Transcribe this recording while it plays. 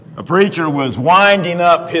A preacher was winding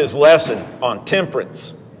up his lesson on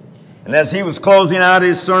temperance. And as he was closing out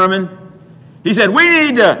his sermon, he said, we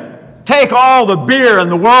need to take all the beer in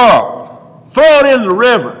the world, throw it in the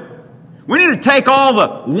river. We need to take all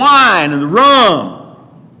the wine and the rum,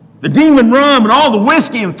 the demon rum and all the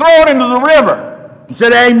whiskey and throw it into the river. He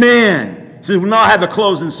said, amen. He said, we'll now have the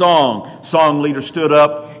closing song. Song leader stood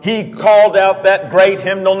up. He called out that great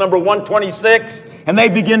hymnal, number 126, and they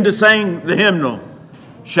began to sing the hymnal.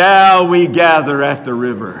 Shall we gather at the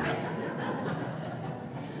river?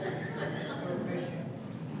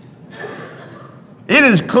 It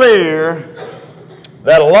is clear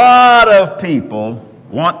that a lot of people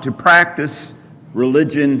want to practice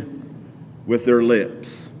religion with their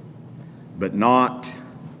lips, but not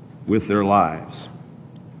with their lives.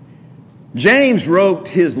 James wrote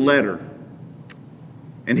his letter,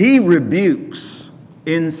 and he rebukes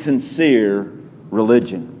insincere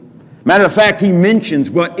religion. Matter of fact, he mentions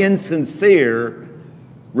what insincere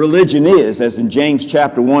religion is, as in James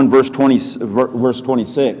chapter 1, verse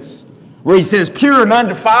 26, where he says, pure and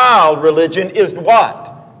undefiled religion is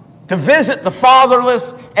what? To visit the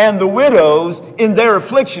fatherless and the widows in their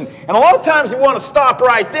affliction. And a lot of times we want to stop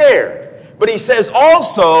right there. But he says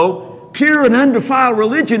also, pure and undefiled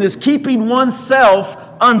religion is keeping oneself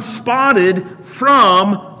unspotted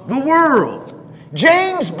from the world.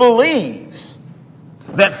 James believes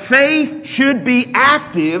that faith should be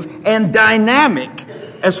active and dynamic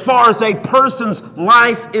as far as a person's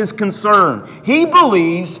life is concerned. He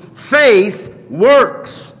believes faith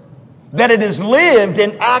works, that it is lived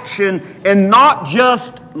in action and not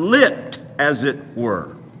just lipped, as it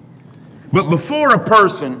were. But before a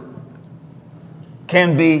person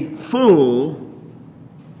can be full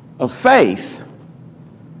of faith,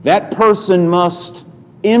 that person must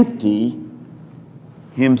empty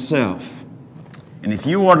himself. And if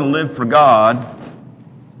you are to live for God,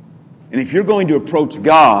 and if you're going to approach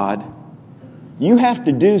God, you have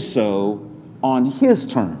to do so on His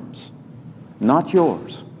terms, not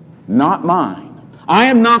yours, not mine. I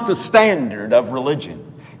am not the standard of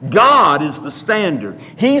religion. God is the standard.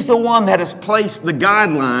 He's the one that has placed the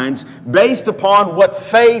guidelines based upon what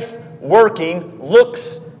faith working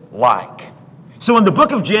looks like. So in the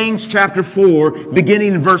book of James chapter 4,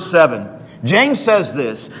 beginning in verse 7, James says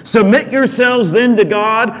this, submit yourselves then to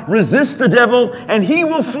God, resist the devil, and he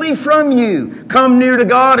will flee from you. Come near to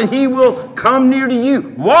God, and he will come near to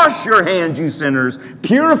you. Wash your hands, you sinners.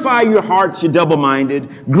 Purify your hearts, you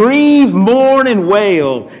double-minded. Grieve, mourn, and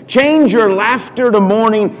wail. Change your laughter to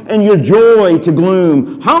mourning and your joy to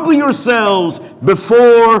gloom. Humble yourselves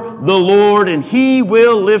before the Lord, and he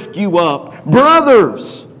will lift you up.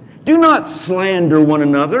 Brothers, do not slander one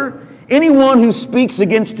another. Anyone who speaks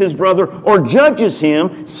against his brother or judges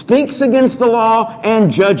him speaks against the law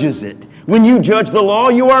and judges it. When you judge the law,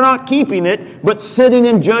 you are not keeping it, but sitting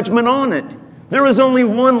in judgment on it. There is only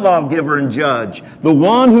one lawgiver and judge, the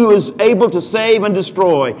one who is able to save and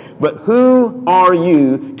destroy. But who are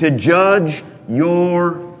you to judge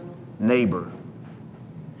your neighbor?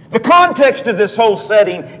 The context of this whole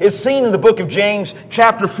setting is seen in the book of James,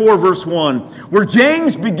 chapter 4, verse 1, where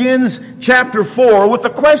James begins chapter 4 with a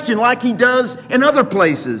question like he does in other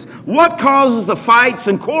places. What causes the fights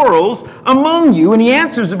and quarrels among you? And he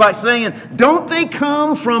answers it by saying, don't they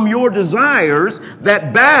come from your desires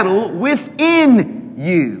that battle within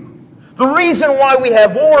you? The reason why we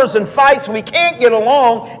have wars and fights and we can't get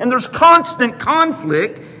along and there's constant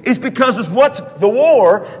conflict is because of what's the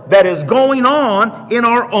war that is going on in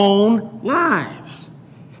our own lives.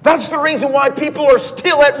 That's the reason why people are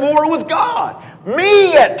still at war with God.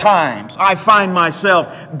 Me, at times, I find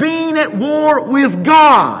myself being at war with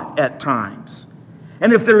God at times.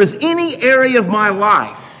 And if there is any area of my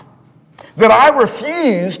life that I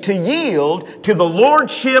refuse to yield to the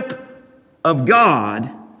lordship of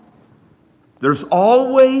God, there's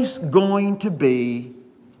always going to be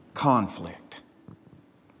conflict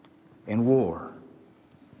and war.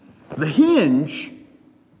 The hinge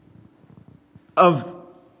of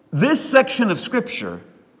this section of Scripture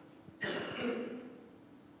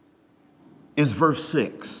is verse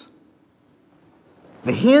 6.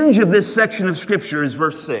 The hinge of this section of Scripture is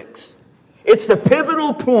verse 6. It's the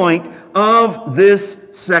pivotal point of this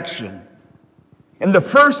section. In the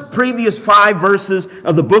first previous 5 verses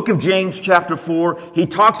of the book of James chapter 4, he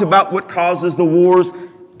talks about what causes the wars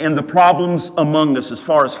and the problems among us as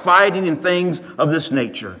far as fighting and things of this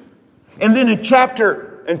nature. And then in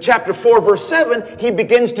chapter 4 verse 7, he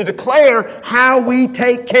begins to declare how we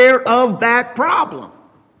take care of that problem.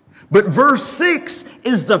 But verse 6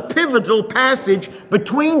 is the pivotal passage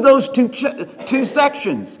between those two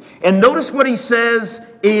sections. And notice what he says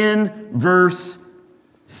in verse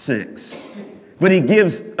 6. But He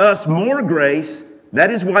gives us more grace. That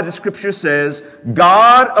is why the Scripture says,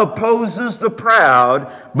 God opposes the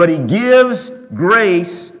proud, but He gives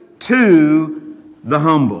grace to the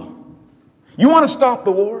humble. You want to stop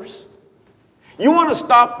the wars? You want to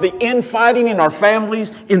stop the infighting in our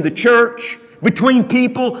families, in the church, between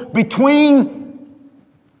people, between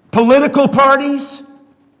political parties?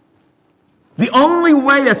 The only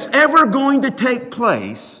way that's ever going to take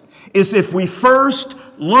place is if we first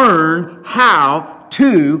learn how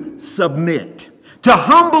to submit, to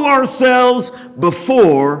humble ourselves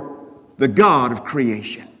before the God of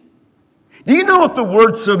creation. Do you know what the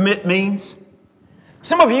word submit means?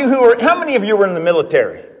 How many of you were in the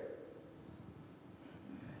military?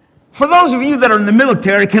 For those of you that are in the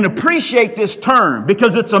military can appreciate this term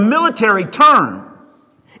because it's a military term.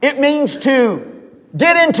 It means to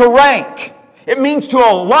get into rank. It means to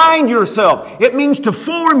align yourself. It means to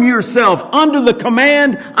form yourself under the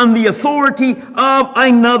command and the authority of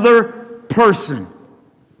another person.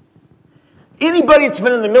 Anybody that's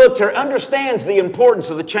been in the military understands the importance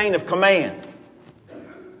of the chain of command.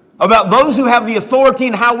 About those who have the authority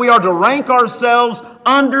and how we are to rank ourselves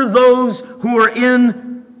under those who are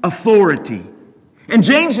in authority. And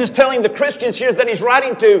James is telling the Christians here that he's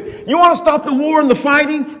writing to, you want to stop the war and the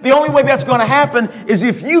fighting? The only way that's going to happen is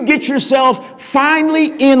if you get yourself finally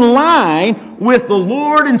in line with the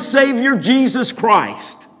Lord and Savior Jesus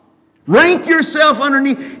Christ. Rank yourself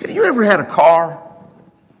underneath. Have you ever had a car?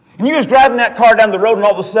 And you're just driving that car down the road and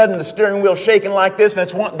all of a sudden the steering wheel's shaking like this and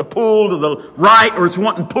it's wanting to pull to the right or it's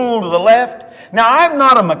wanting to pull to the left. Now, I'm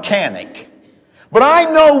not a mechanic, but I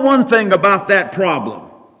know one thing about that problem.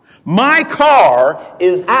 My car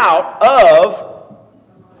is out of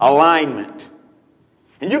alignment.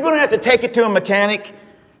 And you're going to have to take it to a mechanic.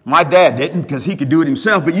 My dad didn't because he could do it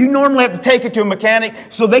himself, but you normally have to take it to a mechanic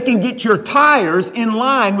so they can get your tires in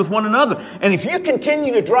line with one another. And if you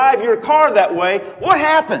continue to drive your car that way, what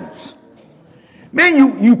happens?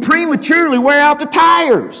 Man, you prematurely wear out the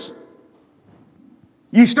tires.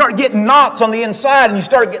 You start getting knots on the inside and you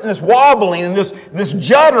start getting this wobbling and this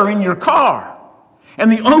judder in your car. And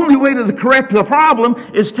the only way to correct the problem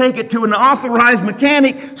is take it to an authorized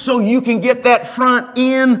mechanic so you can get that front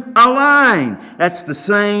end aligned. That's the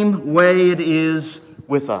same way it is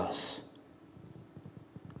with us.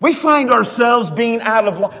 We find ourselves being out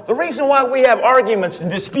of line. The reason why we have arguments and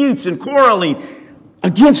disputes and quarreling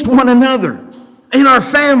against one another, in our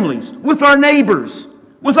families, with our neighbors,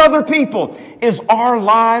 with other people, is our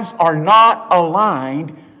lives are not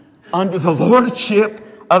aligned under the lordship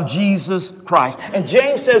of Jesus Christ. And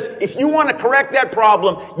James says, if you want to correct that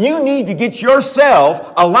problem, you need to get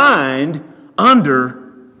yourself aligned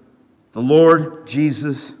under the Lord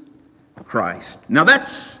Jesus Christ. Now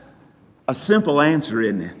that's a simple answer,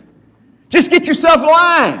 isn't it? Just get yourself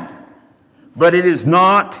aligned. But it is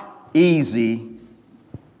not easy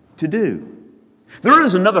to do. There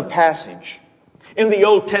is another passage in the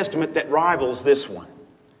Old Testament that rivals this one,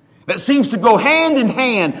 that seems to go hand in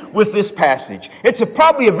hand with this passage. It's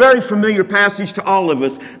probably a very familiar passage to all of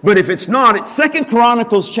us, but if it's not, it's 2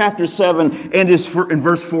 Chronicles chapter 7 and is in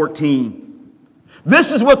verse 14.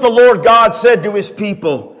 This is what the Lord God said to His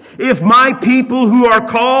people. If my people who are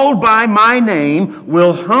called by my name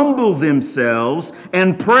will humble themselves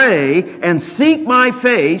and pray and seek my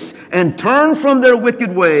face and turn from their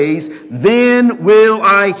wicked ways, then will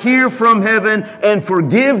I hear from heaven and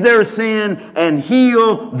forgive their sin and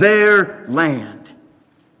heal their land.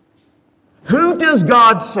 Who does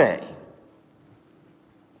God say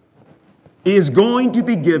is going to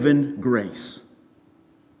be given grace?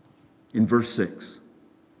 In verse 6.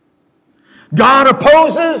 God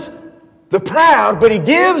opposes the proud, but He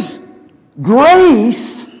gives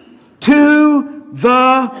grace to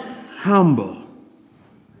the humble.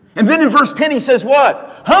 And then in verse 10 He says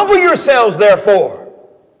what? Humble yourselves therefore.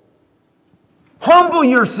 Humble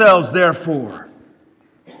yourselves therefore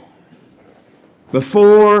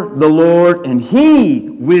before the Lord, and He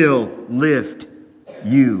will lift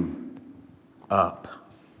you up.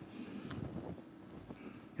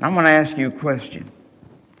 I'm going to ask you a question.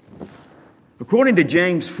 According to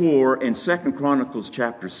James 4 and 2 Chronicles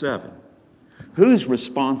chapter 7, whose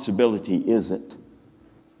responsibility is it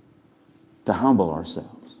to humble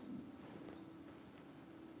ourselves?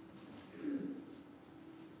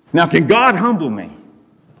 Now, can God humble me?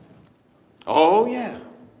 Oh, yeah.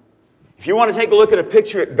 If you want to take a look at a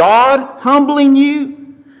picture of God humbling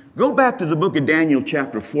you, go back to the book of Daniel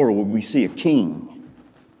chapter 4 where we see a king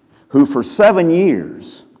who for 7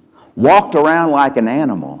 years walked around like an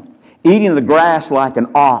animal, eating the grass like an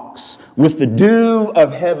ox, with the dew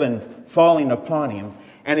of heaven falling upon him.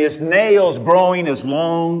 and his nails growing as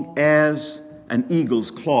long as an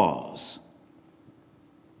eagle's claws,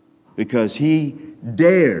 because he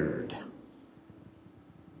dared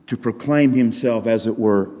to proclaim himself, as it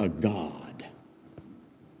were, a god.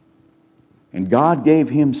 And God gave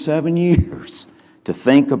him 7 years to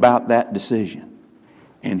think about that decision.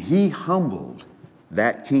 And he humbled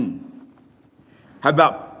that king. How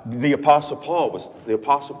about the Apostle Paul? Was the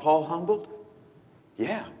Apostle Paul humbled?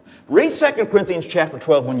 Yeah. Read 2 Corinthians chapter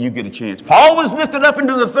 12 when you get a chance. Paul was lifted up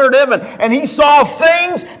into the third heaven, and he saw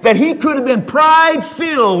things that he could have been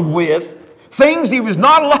pride-filled with, things he was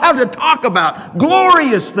not allowed to talk about,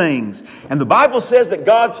 glorious things. And the Bible says that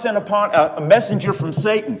God sent upon a messenger from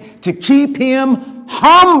Satan to keep him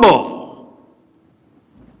humble.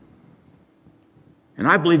 And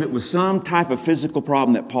I believe it was some type of physical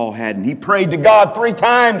problem that Paul had, and he prayed to God 3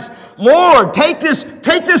 times, Lord, take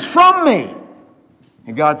this from me.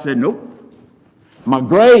 And God said, nope, my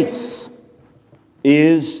grace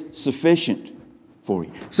is sufficient for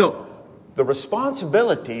you. So the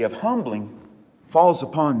responsibility of humbling falls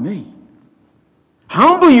upon me.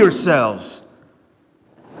 Humble yourselves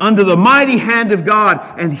under the mighty hand of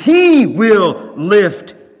God, and He will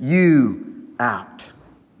lift you out.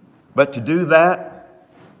 But to do that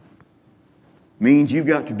means you've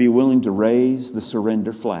got to be willing to raise the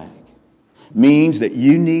surrender flag. Means that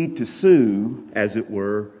you need to sue, as it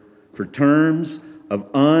were, for terms of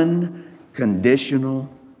unconditional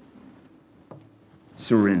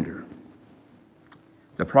surrender.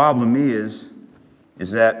 The problem is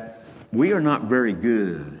that we are not very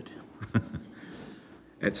good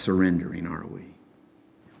at surrendering, are we?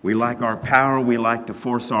 We like our power, we like to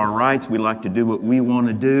force our rights, we like to do what we want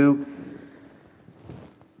to do.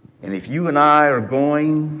 And if you and I are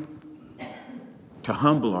going to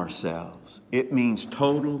humble ourselves, it means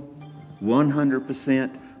total,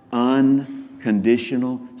 100%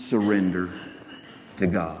 unconditional surrender to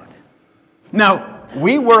God. Now,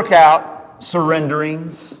 we work out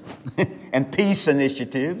surrenderings and peace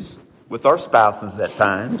initiatives with our spouses at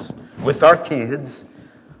times, with our kids,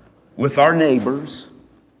 with our neighbors,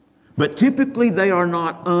 but typically they are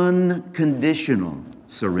not unconditional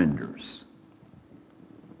surrenders.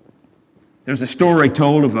 There's a story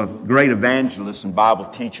told of a great evangelist and Bible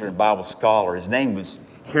teacher and Bible scholar. His name was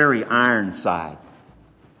Harry Ironside.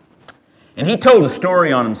 And he told a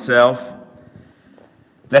story on himself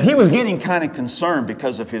that he was getting kind of concerned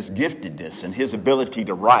because of his giftedness and his ability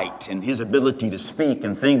to write and his ability to speak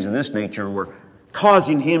and things of this nature were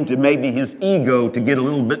causing him to maybe his ego to get a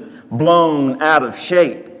little bit blown out of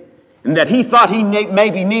shape. And that he thought he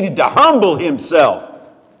maybe needed to humble himself.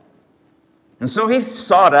 And so he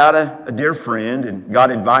sought out a dear friend and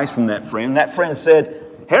got advice from that friend. That friend said,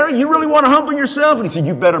 Harry, you really want to humble yourself? And he said,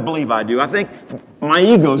 you better believe I do. I think my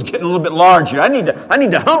ego is getting a little bit large here. I need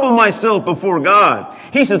to humble myself before God.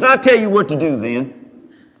 He says, I'll tell you what to do then.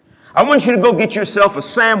 I want you to go get yourself a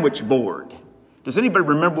sandwich board. Does anybody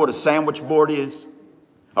remember what a sandwich board is?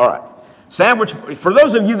 All right. Sandwich, for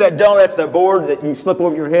those of you that don't, that's the board that you slip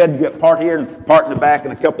over your head. You get part here and part in the back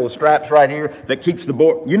and a couple of straps right here that keeps the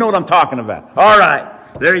board. You know what I'm talking about. All right.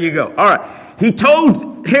 There you go. All right. He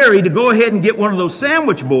told Harry to go ahead and get one of those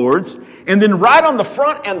sandwich boards and then write on the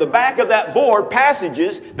front and the back of that board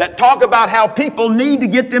passages that talk about how people need to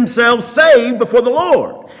get themselves saved before the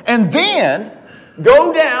Lord. And then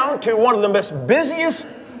go down to one of the busiest,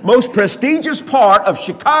 most prestigious part of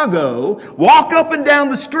Chicago, walk up and down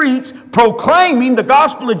the streets proclaiming the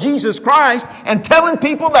gospel of Jesus Christ and telling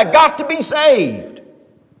people that got to be saved.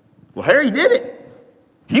 Well, Harry did it.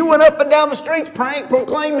 He went up and down the streets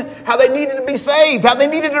proclaiming how they needed to be saved, how they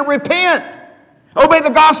needed to repent, obey the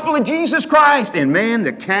gospel of Jesus Christ. And man,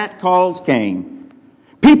 the cat calls came.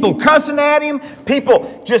 People cussing at him,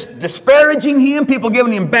 people just disparaging him, people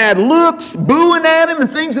giving him bad looks, booing at him and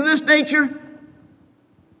things of this nature.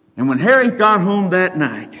 And when Harry got home that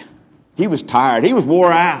night, he was tired. He was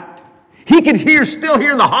wore out. He could still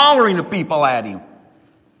hear the hollering of people at him.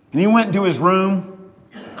 And he went into his room,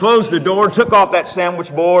 closed the door, took off that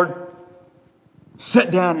sandwich board,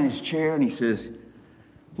 sat down in his chair, and he says,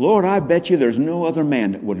 Lord, I bet you there's no other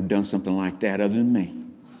man that would have done something like that other than me.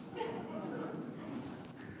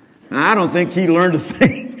 Now, I don't think he learned a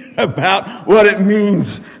thing about what it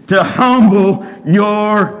means to humble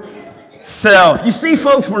yourself. You see,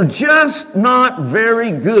 folks, we're just not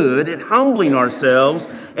very good at humbling ourselves,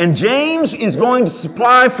 and James is going to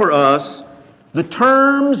supply for us the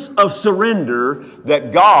terms of surrender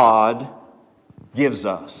that God gives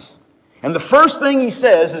us. And the first thing he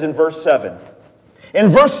says is in verse 7. In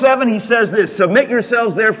verse 7, he says this, submit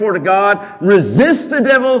yourselves therefore to God, resist the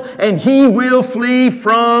devil, and he will flee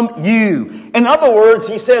from you. In other words,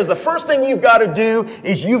 he says the first thing you've got to do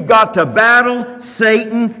is you've got to battle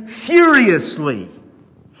Satan furiously.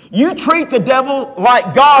 You treat the devil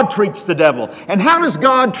like God treats the devil. And how does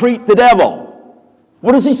God treat the devil?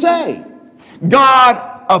 What does he say?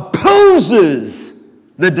 God opposes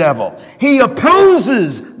the devil. He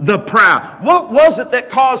opposes the proud. What was it that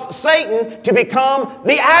caused Satan to become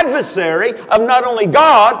the adversary of not only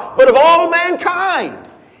God, but of all mankind?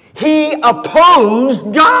 He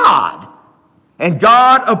opposed God. And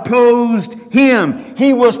God opposed him.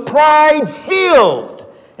 He was pride-filled.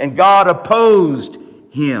 And God opposed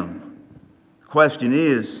him. The question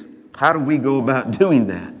is, how do we go about doing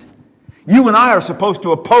that? You and I are supposed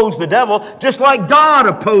to oppose the devil just like God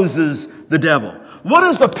opposes the devil. What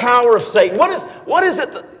is the power of Satan? What is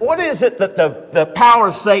it that the power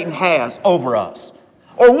of Satan has over us?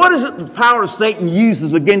 Or what is it the power of Satan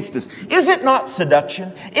uses against us? Is it not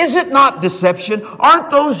seduction? Is it not deception?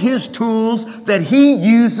 Aren't those his tools that he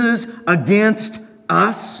uses against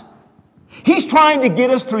us? He's trying to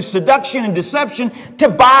get us through seduction and deception to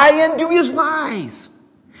buy into his lies.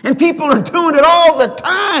 And people are doing it all the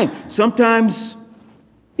time. Sometimes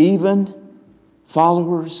even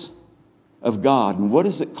followers of God. And what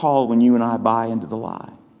is it called when you and I buy into the lie?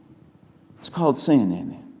 It's called sin,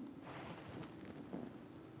 isn't it?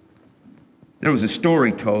 There was a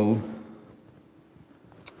story told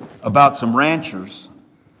about some ranchers,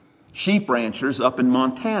 sheep ranchers up in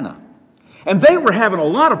Montana. And they were having a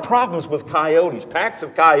lot of problems with coyotes, packs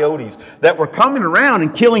of coyotes that were coming around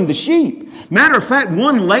and killing the sheep. Matter of fact,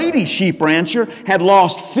 one lady sheep rancher had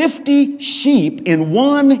lost 50 sheep in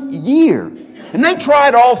 1 year. And they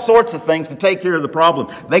tried all sorts of things to take care of the problem.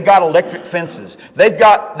 They got electric fences. They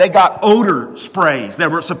got odor sprays that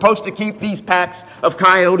were supposed to keep these packs of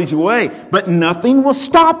coyotes away. But nothing was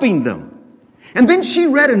stopping them. And then she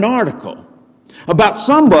read an article about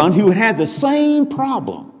someone who had the same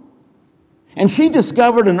problem. And she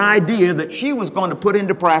discovered an idea that she was going to put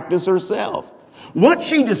into practice herself. What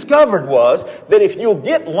she discovered was that if you'll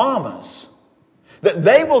get llamas, that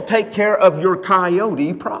they will take care of your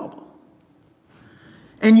coyote problem.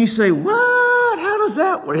 And you say, what? How does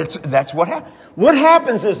that work? That's what happens. What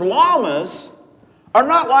happens is llamas are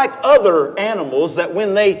not like other animals that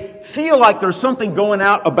when they feel like there's something going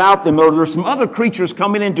out about them or there's some other creatures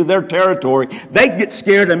coming into their territory, they get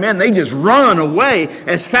scared and man, they just run away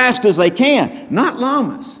as fast as they can. Not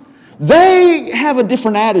llamas. They have a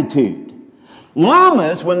different attitude.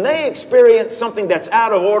 Llamas, when they experience something that's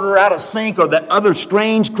out of order, out of sync, or that other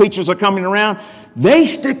strange creatures are coming around, they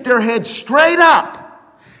stick their heads straight up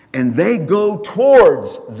and they go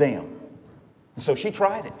towards them. And so she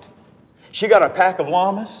tried it. She got a pack of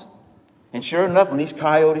llamas, and sure enough, when these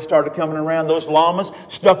coyotes started coming around, those llamas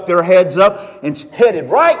stuck their heads up and headed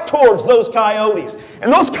right towards those coyotes.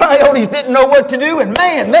 And those coyotes didn't know what to do, and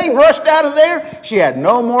man, they rushed out of there. She had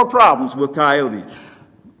no more problems with coyotes.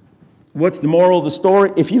 What's the moral of the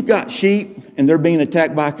story? If you've got sheep and they're being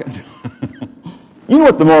attacked by you know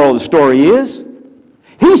what the moral of the story is?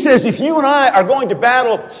 He says if you and I are going to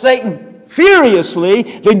battle Satan furiously,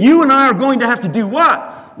 then you and I are going to have to do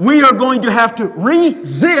what? We are going to have to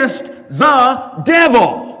resist the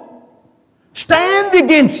devil. Stand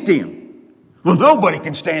against him. Well, nobody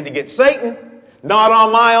can stand against Satan. Not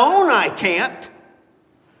on my own, I can't.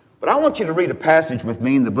 But I want you to read a passage with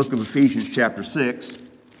me in the book of Ephesians chapter 6.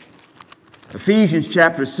 Ephesians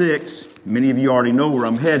chapter 6. Many of you already know where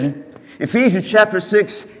I'm heading. Ephesians chapter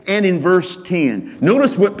 6 and in verse 10.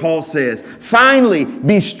 Notice what Paul says. Finally,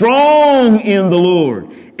 be strong in the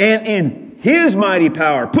Lord and in His mighty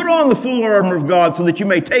power. Put on the full armor of God so that you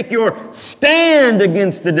may take your stand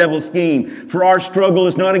against the devil's scheme. For our struggle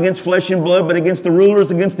is not against flesh and blood, but against the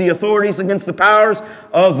rulers, against the authorities, against the powers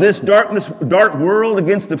of this dark world,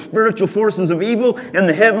 against the spiritual forces of evil in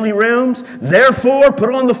the heavenly realms. Therefore,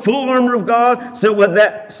 put on the full armor of God so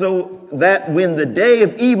that when the day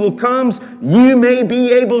of evil comes, you may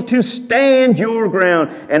be able to stand your ground.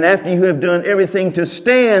 And after you have done everything to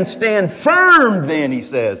stand firm then, he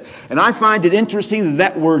says. And I find it interesting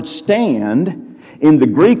that word stand in the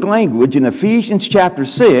Greek language in Ephesians chapter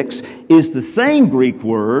 6 is the same Greek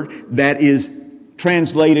word that is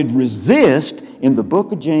translated resist in the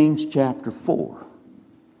book of James chapter 4.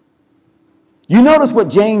 You notice what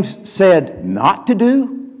James said not to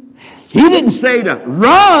do? He didn't say to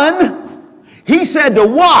run. He said to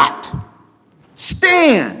what?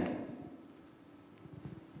 Stand.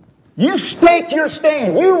 You stake your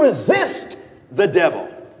stand. You resist the devil.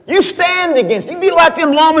 You stand against him. You be like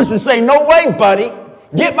them llamas and say, no way, buddy.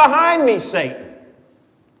 Get behind me, Satan.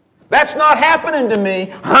 That's not happening to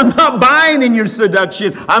me. I'm not buying in your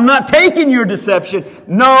seduction. I'm not taking your deception.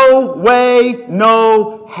 No way,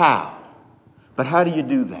 no how. But how do you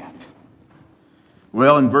do that?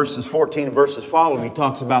 Well, in verses 14 and verses following, he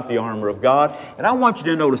talks about the armor of God. And I want you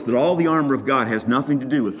to notice that all the armor of God has nothing to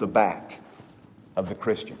do with the back of the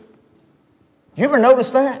Christian. You ever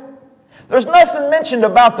notice that? There's nothing mentioned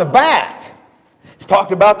about the back. It's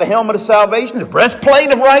talked about the helmet of salvation, the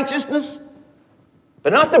breastplate of righteousness,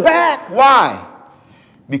 but not the back. Why?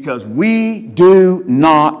 Because we do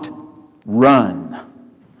not run.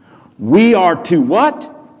 We are to what?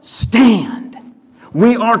 Stand.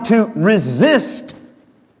 We are to resist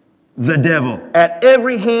the devil at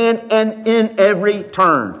every hand and in every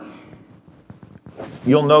turn.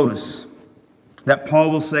 You'll notice that Paul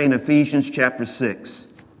will say in Ephesians chapter 6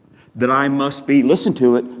 that I must be, listen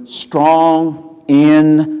to it, strong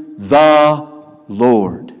in the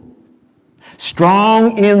Lord.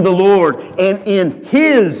 Strong in the Lord and in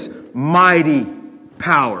His mighty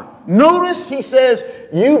power. Notice he says,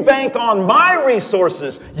 you bank on my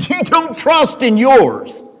resources. You don't trust in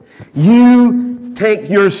yours. You take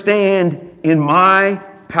your stand in my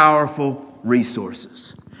powerful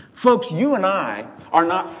resources. Folks, you and I are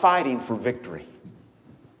not fighting for victory.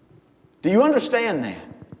 Do you understand that?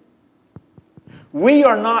 We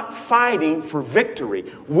are not fighting for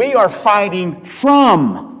victory. We are fighting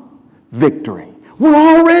from victory. We're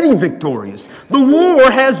already victorious. The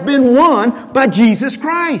war has been won by Jesus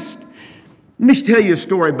Christ. Let me tell you a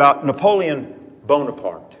story about Napoleon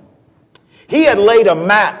Bonaparte. He had laid a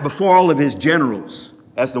map before all of his generals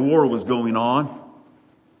as the war was going on.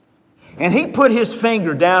 And he put his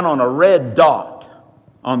finger down on a red dot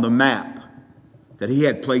on the map that he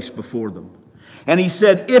had placed before them. And he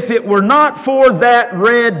said, if it were not for that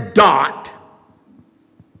red dot,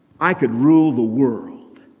 I could rule the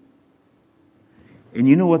world. And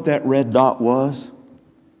you know what that red dot was?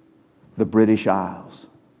 The British Isles.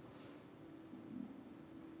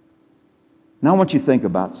 Now I want you to think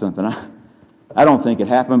about something. I don't think it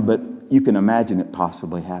happened, but you can imagine it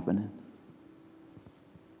possibly happening.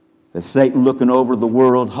 That Satan looking over the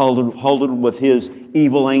world, huddled with his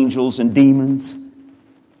evil angels and demons,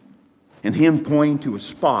 and him pointing to a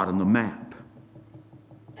spot on the map.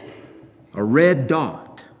 A red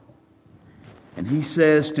dot. And he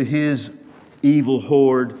says to his evil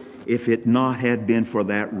horde, if it not had been for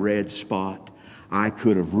that red spot, I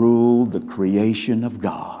could have ruled the creation of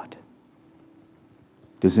God.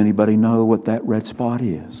 Does anybody know what that red spot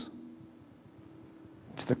is?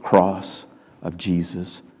 It's the cross of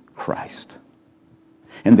Jesus Christ.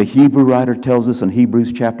 And the Hebrew writer tells us in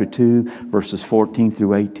Hebrews chapter 2, verses 14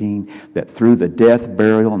 through 18, that through the death,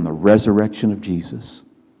 burial, and the resurrection of Jesus,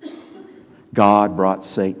 God brought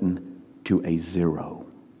Satan to a zero.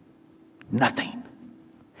 Nothing.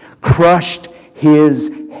 Crushed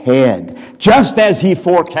his head, just as he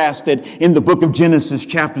forecasted in the book of Genesis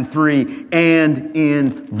chapter 3 and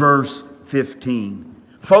in verse 15.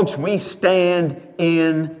 Folks, we stand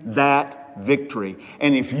in that victory.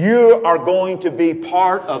 And if you are going to be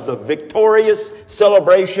part of the victorious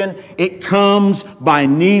celebration, it comes by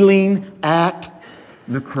kneeling at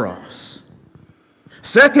the cross.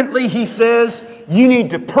 Secondly, he says, you need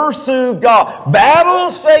to pursue God. Battle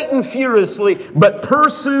Satan furiously, but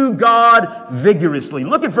pursue God vigorously.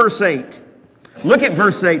 Look at verse 8. Look at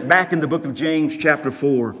verse 8 back in the book of James chapter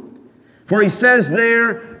 4. For he says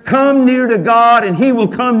there, come near to God and He will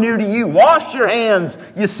come near to you. Wash your hands,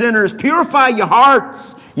 you sinners. Purify your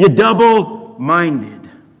hearts, you double-minded.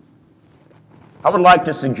 I would like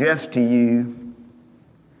to suggest to you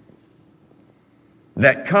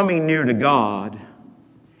that coming near to God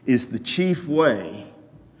is the chief way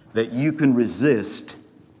that you can resist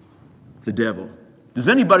the devil. Does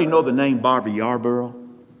anybody know the name Bobby Yarborough?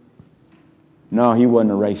 No, he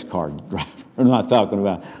wasn't a race car driver. I'm not talking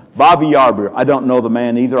about Bobby Yarborough. I don't know the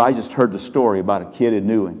man either. I just heard the story about a kid who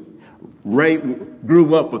knew him. Ray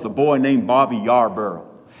grew up with a boy named Bobby Yarborough.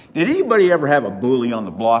 Did anybody ever have a bully on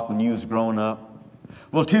the block when you was growing up?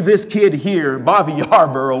 Well, to this kid here, Bobby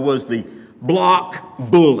Yarborough was the block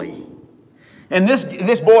bully. And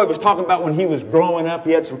this boy was talking about when he was growing up,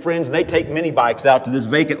 he had some friends, and they'd take mini bikes out to this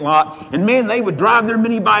vacant lot. And man, they would drive their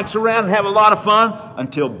mini bikes around and have a lot of fun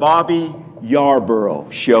until Bobby Yarborough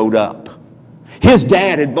showed up. His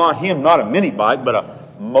dad had bought him not a mini bike, but a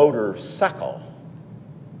motorcycle.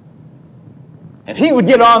 And he would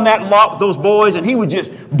get on that lot with those boys, and he would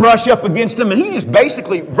just brush up against them, and he just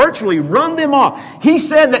basically virtually run them off. He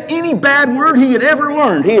said that any bad word he had ever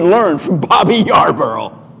learned, he had learned from Bobby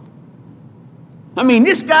Yarborough. I mean,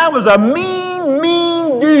 this guy was a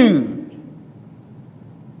mean dude.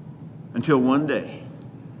 Until one day,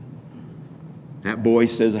 That boy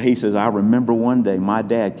says, I remember one day my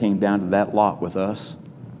dad came down to that lot with us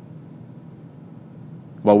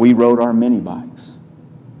while we rode our mini bikes.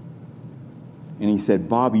 And he said,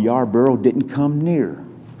 Bobby Yarborough didn't come near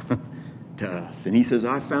to us. And he says,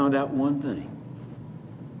 I found out one thing.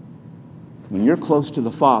 When you're close to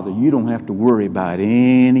the Father, you don't have to worry about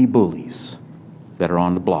any bullies that are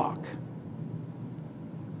on the block.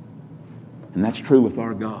 And that's true with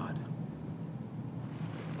our God.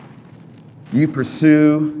 You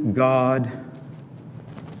pursue God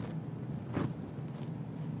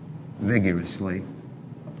vigorously,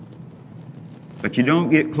 but you don't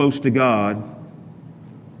get close to God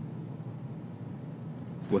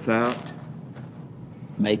without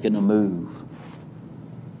making a move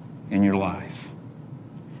in your life.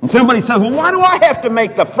 And somebody says, well, why do I have to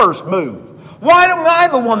make the first move? Why am I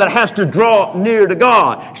the one that has to draw near to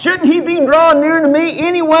God? Shouldn't He be drawing near to me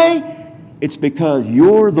anyway? It's because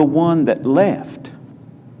you're the one that left.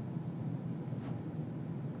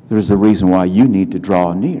 There's a reason why you need to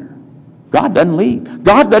draw near. God doesn't leave.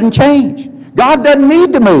 God doesn't change. God doesn't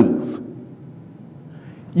need to move.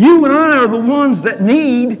 You and I are the ones that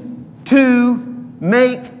need to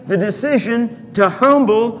make the decision to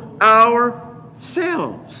humble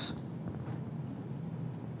ourselves.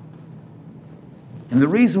 And the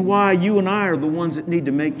reason why you and I are the ones that need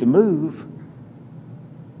to make the move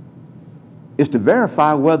is to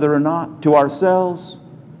verify whether or not to ourselves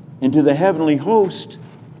and to the heavenly host,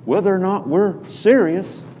 whether or not we're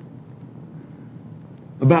serious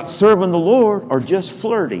about serving the Lord or just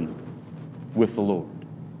flirting with the Lord.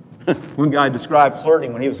 One guy described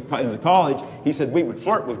flirting when he was in college. He said we would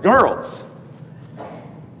flirt with girls.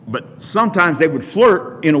 But sometimes they would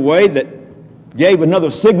flirt in a way that gave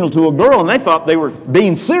another signal to a girl, and they thought they were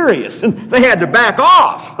being serious, and they had to back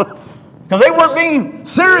off. Because they weren't being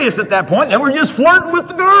serious at that point. They were just flirting with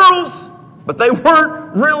the girls. But they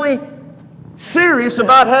weren't really serious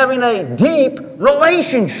about having a deep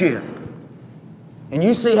relationship. And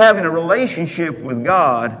you see, having a relationship with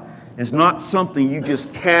God is not something you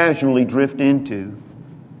just casually drift into.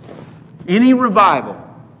 Any revival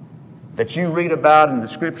that you read about in the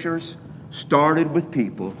Scriptures started with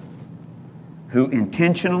people who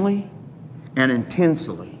intentionally and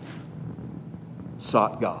intensely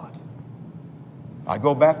sought God. I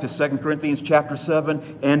go back to 2 Corinthians chapter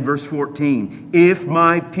 7 and verse 14. If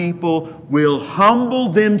my people will humble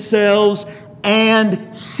themselves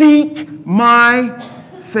and seek my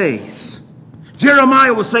face.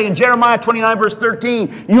 Jeremiah will say in Jeremiah 29 verse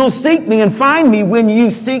 13, you'll seek me and find me when you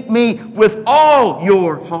seek me with all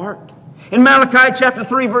your heart. In Malachi chapter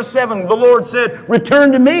 3 verse 7, the Lord said,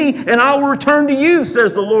 return to me and I will return to you,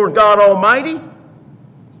 says the Lord God Almighty.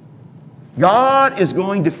 God is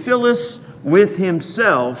going to fill us with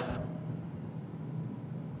Himself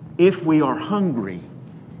if we are hungry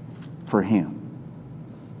for Him.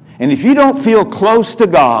 And if you don't feel close to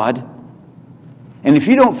God, and if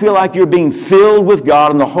you don't feel like you're being filled with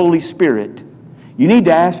God and the Holy Spirit, you need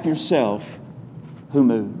to ask yourself, who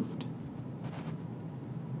moved?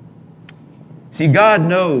 See, God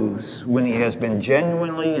knows when He has been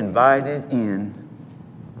genuinely invited in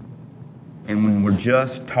and when we're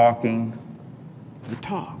just talking the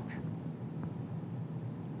talk.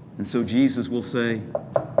 And so Jesus will say,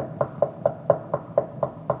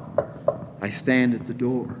 I stand at the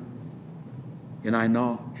door and I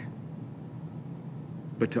knock.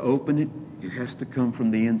 But to open it, it has to come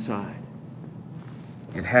from the inside.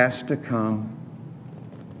 It has to come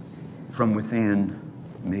from within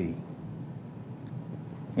me.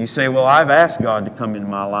 You say, well, I've asked God to come into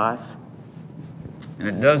my life, and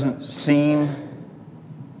it doesn't seem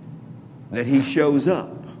that He shows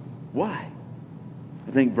up. Why?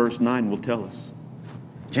 I think verse 9 will tell us.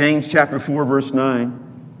 James chapter 4, verse 9.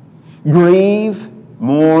 Grieve,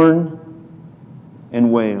 mourn,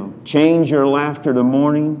 and wail. Change your laughter to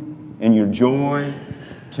mourning and your joy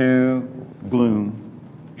to gloom.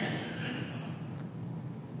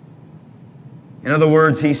 In other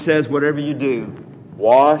words, he says, whatever you do,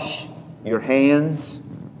 wash your hands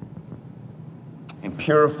and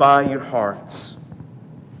purify your hearts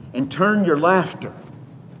and turn your laughter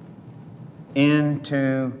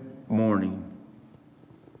into mourning.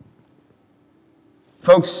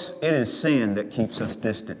 Folks, it is sin that keeps us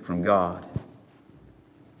distant from God.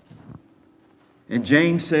 And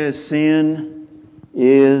James says sin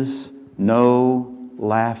is no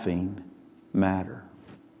laughing matter.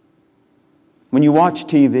 When you watch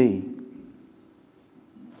TV,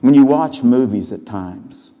 when you watch movies at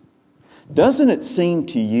times, doesn't it seem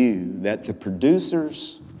to you that the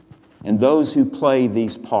producers and those who play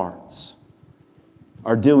these parts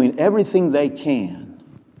are doing everything they can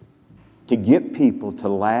to get people to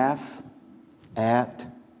laugh at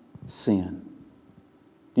sin.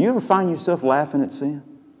 Do you ever find yourself laughing at sin?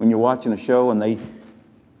 When you're watching a show and they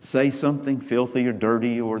say something filthy or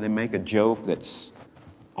dirty, or they make a joke that's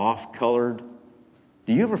off-colored,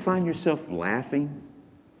 do you ever find yourself laughing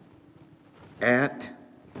at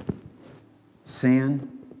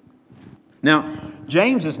sin? Now,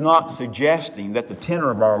 James is not suggesting that the tenor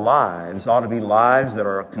of our lives ought to be lives that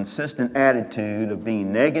are a consistent attitude of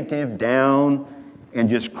being negative, down, and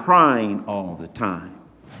just crying all the time.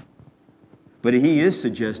 But he is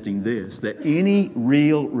suggesting this, that any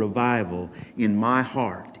real revival in my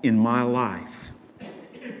heart, in my life,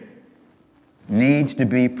 needs to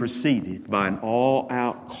be preceded by an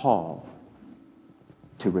all-out call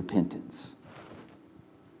to repentance.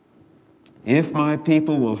 If my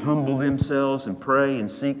people will humble themselves and pray and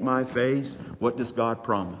seek my face, what does God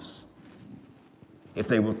promise? If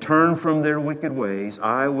they will turn from their wicked ways,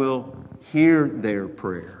 I will hear their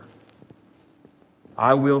prayer.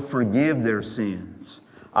 I will forgive their sins.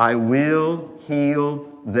 I will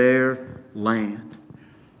heal their land.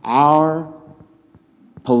 Our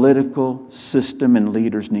political system and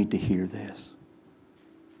leaders need to hear this.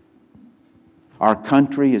 Our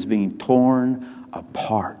country is being torn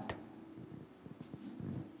apart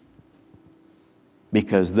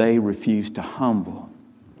because they refuse to humble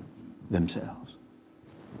themselves.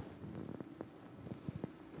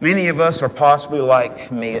 Many of us are possibly like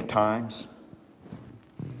me at times.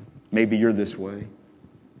 Maybe you're this way.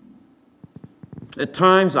 At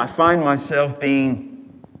times I find myself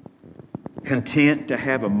being content to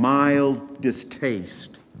have a mild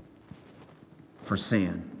distaste for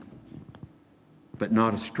sin, but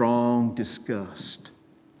not a strong disgust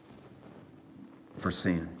for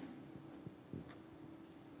sin.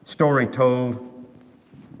 Story told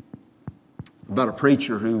about a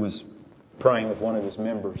preacher who was praying with one of his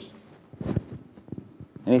members.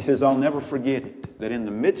 And he says, I'll never forget it, that in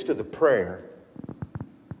the midst of the prayer,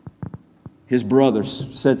 his brother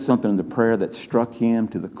said something in the prayer that struck him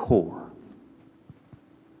to the core.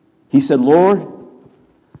 He said, Lord,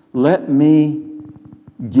 let me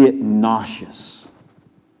get nauseous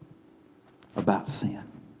about sin.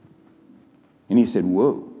 And he said,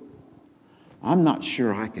 whoa, I'm not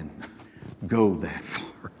sure I can go that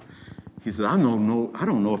far. He said, I don't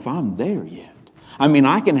know if I'm there yet. I mean,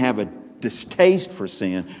 I can have a distaste for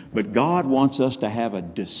sin, but God wants us to have a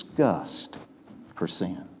disgust for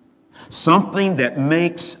sin. Something that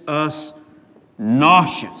makes us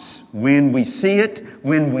nauseous when we see it,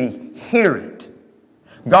 when we hear it.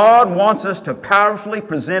 God wants us to powerfully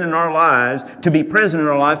present in our lives, to be present in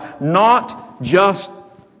our life, not just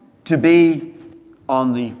to be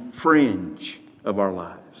on the fringe of our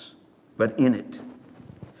lives, but in it.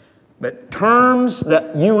 But terms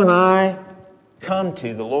that you and I come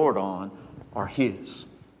to the Lord on are His.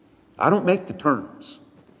 I don't make the terms.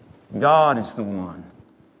 God is the one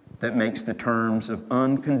that makes the terms of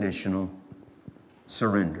unconditional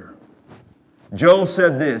surrender. Joel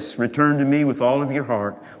said this, return to me with all of your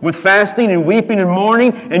heart, with fasting and weeping and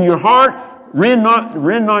mourning, and your heart, rend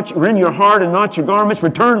your heart and not your garments.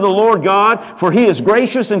 Return to the Lord God, for He is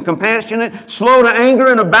gracious and compassionate, slow to anger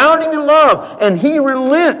and abounding in love, and He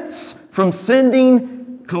relents from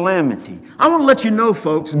sending calamity. I want to let you know,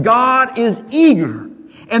 folks, God is eager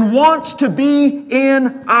and wants to be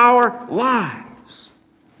in our lives.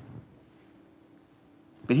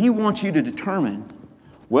 But He wants you to determine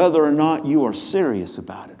whether or not you are serious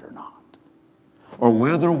about it or not, or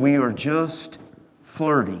whether we are just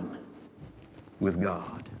flirting with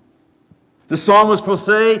God. The psalmist will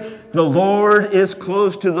say, the Lord is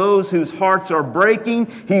close to those whose hearts are breaking.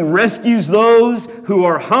 He rescues those who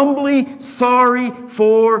are humbly sorry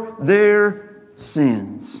for their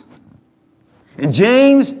sins. And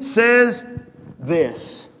James says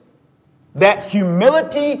this, that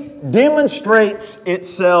humility demonstrates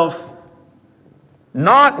itself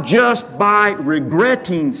not just by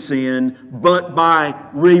regretting sin, but by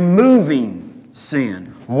removing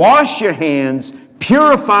sin. Wash your hands,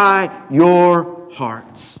 purify your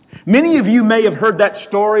hearts. Many of you may have heard that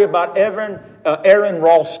story about Aaron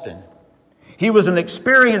Ralston. He was an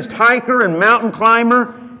experienced hiker and mountain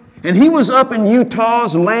climber, and he was up in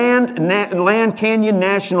Utah's Land Canyon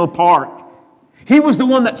National Park. He was the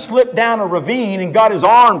one that slipped down a ravine and got his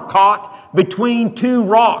arm caught between two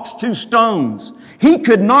rocks, two stones. He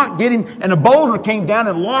could not get him, and a boulder came down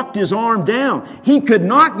and locked his arm down. He could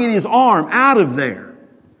not get his arm out of there.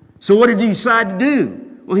 So what did he decide to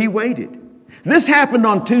do? Well, he waited. This happened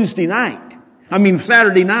on Saturday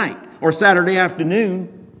night or Saturday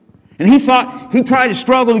afternoon. And he tried to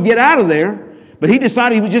struggle to get out of there, but he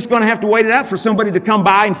decided he was just going to have to wait it out for somebody to come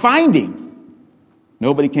by and find him.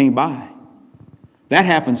 Nobody came by. That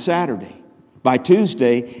happened Saturday. By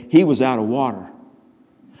Tuesday, he was out of water.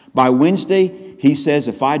 By Wednesday, he says,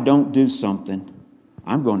 if I don't do something,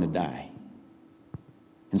 I'm going to die.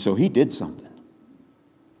 And so he did something.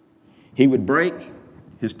 He would break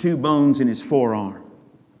his 2 bones in his forearm.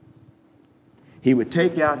 He would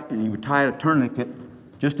take out and he would tie a tourniquet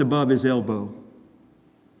just above his elbow.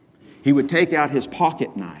 He would take out his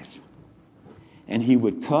pocket knife and he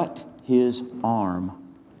would cut his arm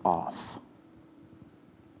off.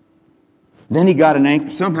 Then he got an anchor.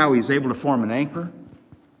 Somehow he was able to form an anchor.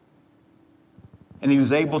 And he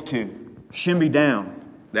was able to shimmy down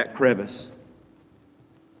that crevice.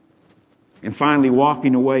 And finally,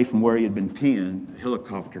 walking away from where he had been pinned, a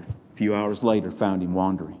helicopter, a few hours later, found him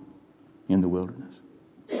wandering in the wilderness.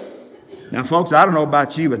 Now, folks, I don't know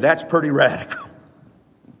about you, but that's pretty radical.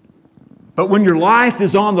 But when your life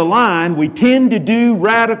is on the line, we tend to do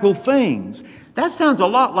radical things. That sounds a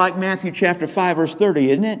lot like Matthew chapter 5, verse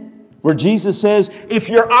 30, isn't it? Where Jesus says, if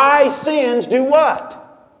your eye sins, do what?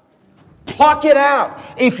 Pluck it out.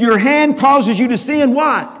 If your hand causes you to sin,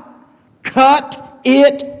 what? Cut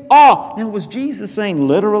it off. Now, was Jesus saying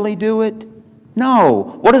literally do it?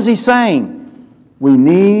 No. What is he saying? We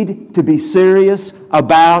need to be serious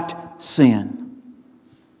about sin.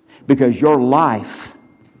 Because your life,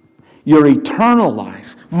 your eternal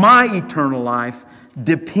life, my eternal life,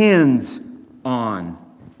 depends on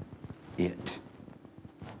it.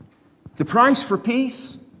 The price for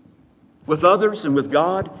peace with others and with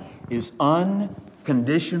God is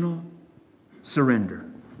unconditional surrender.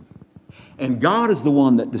 And God is the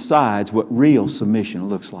one that decides what real submission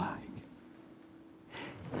looks like.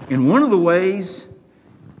 And one of the ways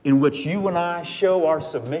in which you and I show our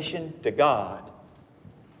submission to God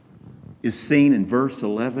is seen in verse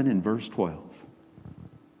 11 and verse 12.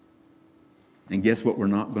 And guess what we're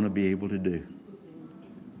not going to be able to do?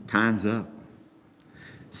 Time's up.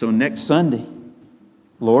 So next Sunday,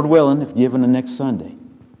 Lord willing, if given the next Sunday,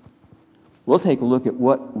 we'll take a look at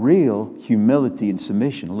what real humility and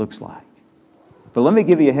submission looks like. But let me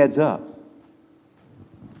give you a heads up.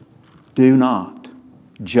 Do not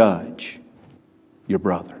judge your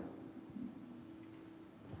brother.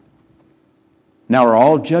 Now, are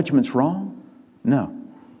all judgments wrong? No.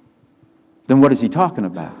 Then what is he talking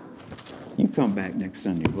about? You come back next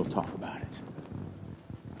Sunday, we'll talk about it.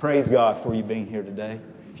 Praise God for you being here today.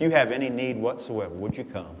 If you have any need whatsoever, would you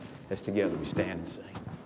come as together we stand and sing?